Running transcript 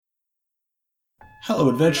Hello,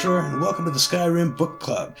 adventurer, and welcome to the Skyrim Book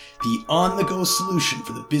Club, the on-the-go solution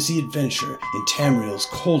for the busy adventure in Tamriel's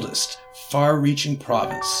coldest, far-reaching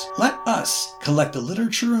province. Let us collect the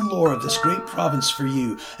literature and lore of this great province for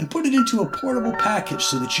you and put it into a portable package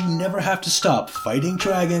so that you never have to stop fighting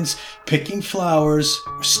dragons, picking flowers,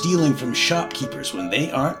 or stealing from shopkeepers when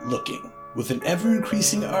they aren't looking. With an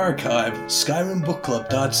ever-increasing archive,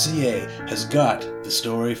 SkyrimBookClub.ca has got the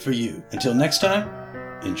story for you. Until next time,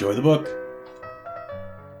 enjoy the book.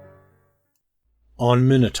 On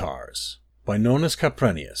Minotaurs, by Nonus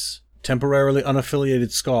Caprenius, temporarily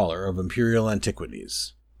unaffiliated scholar of Imperial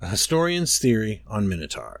Antiquities. A historian's theory on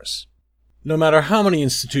Minotaurs. No matter how many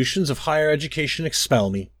institutions of higher education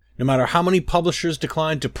expel me, no matter how many publishers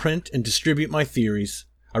decline to print and distribute my theories,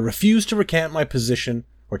 I refuse to recant my position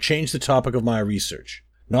or change the topic of my research,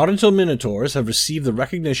 not until Minotaurs have received the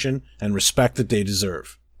recognition and respect that they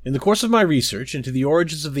deserve. In the course of my research into the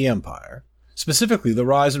origins of the Empire, specifically the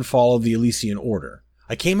rise and fall of the Elysian Order,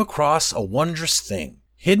 I came across a wondrous thing,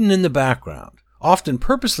 hidden in the background, often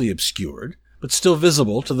purposely obscured, but still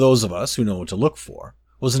visible to those of us who know what to look for,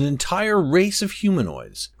 was an entire race of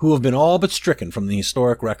humanoids who have been all but stricken from the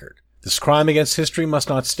historic record. This crime against history must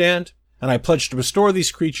not stand, and I pledge to restore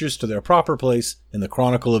these creatures to their proper place in the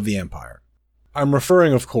Chronicle of the Empire. I'm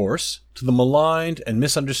referring, of course, to the maligned and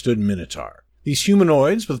misunderstood Minotaur. These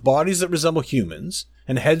humanoids, with bodies that resemble humans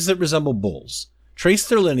and heads that resemble bulls, trace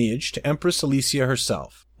their lineage to Empress Alesia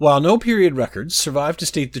herself. While no period records survive to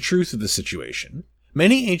state the truth of the situation,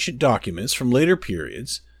 many ancient documents from later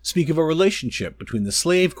periods speak of a relationship between the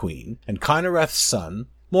slave queen and Kynareth's son,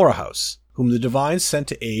 Morahaus, whom the divines sent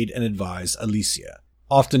to aid and advise Alesia.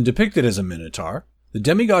 Often depicted as a minotaur, the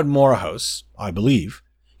demigod Morahaus, I believe,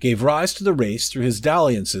 gave rise to the race through his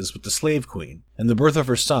dalliances with the slave queen and the birth of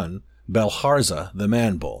her son, Belharza the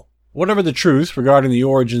Man-Bull. Whatever the truth regarding the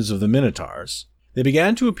origins of the Minotaurs, they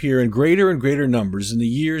began to appear in greater and greater numbers in the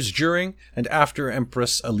years during and after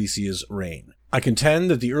Empress Alesia's reign. I contend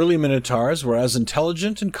that the early Minotaurs were as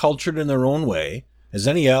intelligent and cultured in their own way as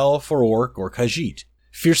any elf or orc or Khajiit.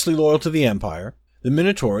 Fiercely loyal to the Empire, the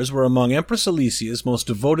Minotaurs were among Empress Alesia's most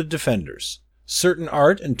devoted defenders. Certain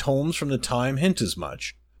art and tomes from the time hint as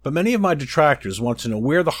much, but many of my detractors want to know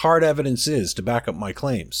where the hard evidence is to back up my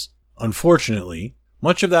claims. Unfortunately,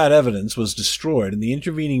 much of that evidence was destroyed in the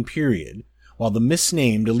intervening period while the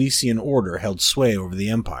misnamed Elysian Order held sway over the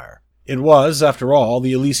Empire. It was, after all,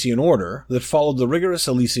 the Elysian Order that followed the rigorous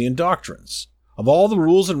Elysian doctrines. Of all the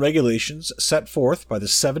rules and regulations set forth by the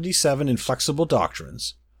 77 inflexible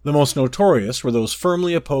doctrines, the most notorious were those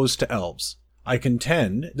firmly opposed to elves. I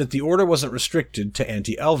contend that the Order wasn't restricted to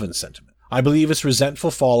anti-elven sentiment. I believe its resentful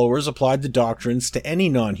followers applied the doctrines to any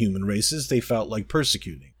non-human races they felt like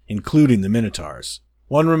persecuting, including the Minotaurs.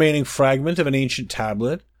 One remaining fragment of an ancient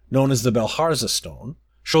tablet, known as the Belharza Stone,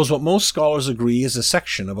 shows what most scholars agree is a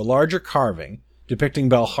section of a larger carving depicting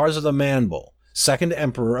Belharza the Man-Bull, second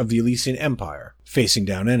emperor of the Elysian Empire, facing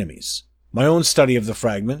down enemies. My own study of the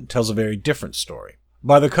fragment tells a very different story.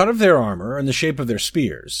 By the cut of their armor and the shape of their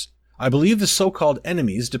spears, I believe the so-called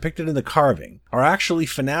enemies depicted in the carving are actually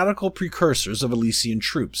fanatical precursors of Elysian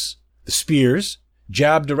troops. The spears,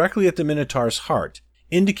 jabbed directly at the Minotaur's heart,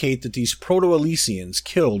 indicate that these Proto-Elysians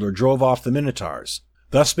killed or drove off the Minotaurs,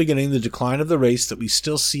 thus beginning the decline of the race that we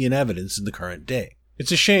still see in evidence in the current day.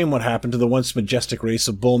 It's a shame what happened to the once majestic race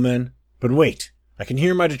of bullmen. But wait, I can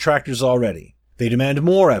hear my detractors already. They demand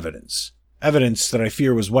more evidence. Evidence that I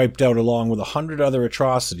fear was wiped out along with 100 other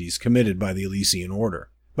atrocities committed by the Elysian Order.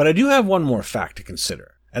 But I do have one more fact to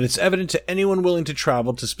consider, and it's evident to anyone willing to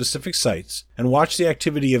travel to specific sites and watch the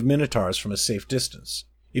activity of Minotaurs from a safe distance.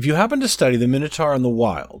 If you happen to study the Minotaur in the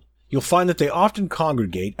wild, you'll find that they often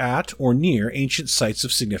congregate at or near ancient sites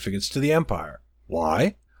of significance to the Empire.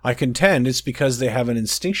 Why? I contend it's because they have an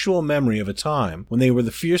instinctual memory of a time when they were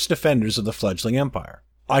the fierce defenders of the fledgling Empire.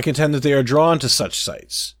 I contend that they are drawn to such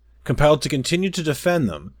sites, compelled to continue to defend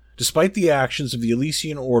them, despite the actions of the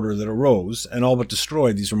Elysian Order that arose and all but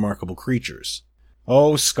destroyed these remarkable creatures.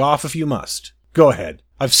 Oh, scoff if you must. Go ahead,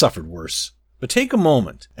 I've suffered worse. But take a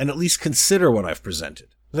moment and at least consider what I've presented.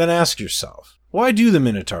 Then ask yourself, why do the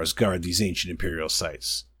Minotaurs guard these ancient imperial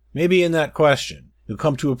sites? Maybe in that question, you'll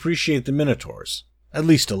come to appreciate the Minotaurs, at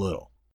least a little.